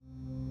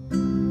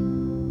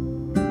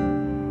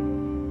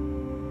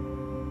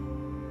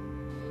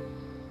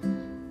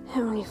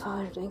Heavenly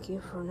Father, thank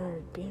you for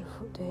another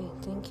beautiful day.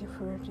 Thank you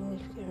for everything that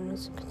you've given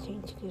us and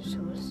continue to give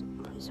to us.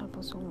 Please help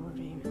us, O Lord.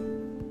 Amen.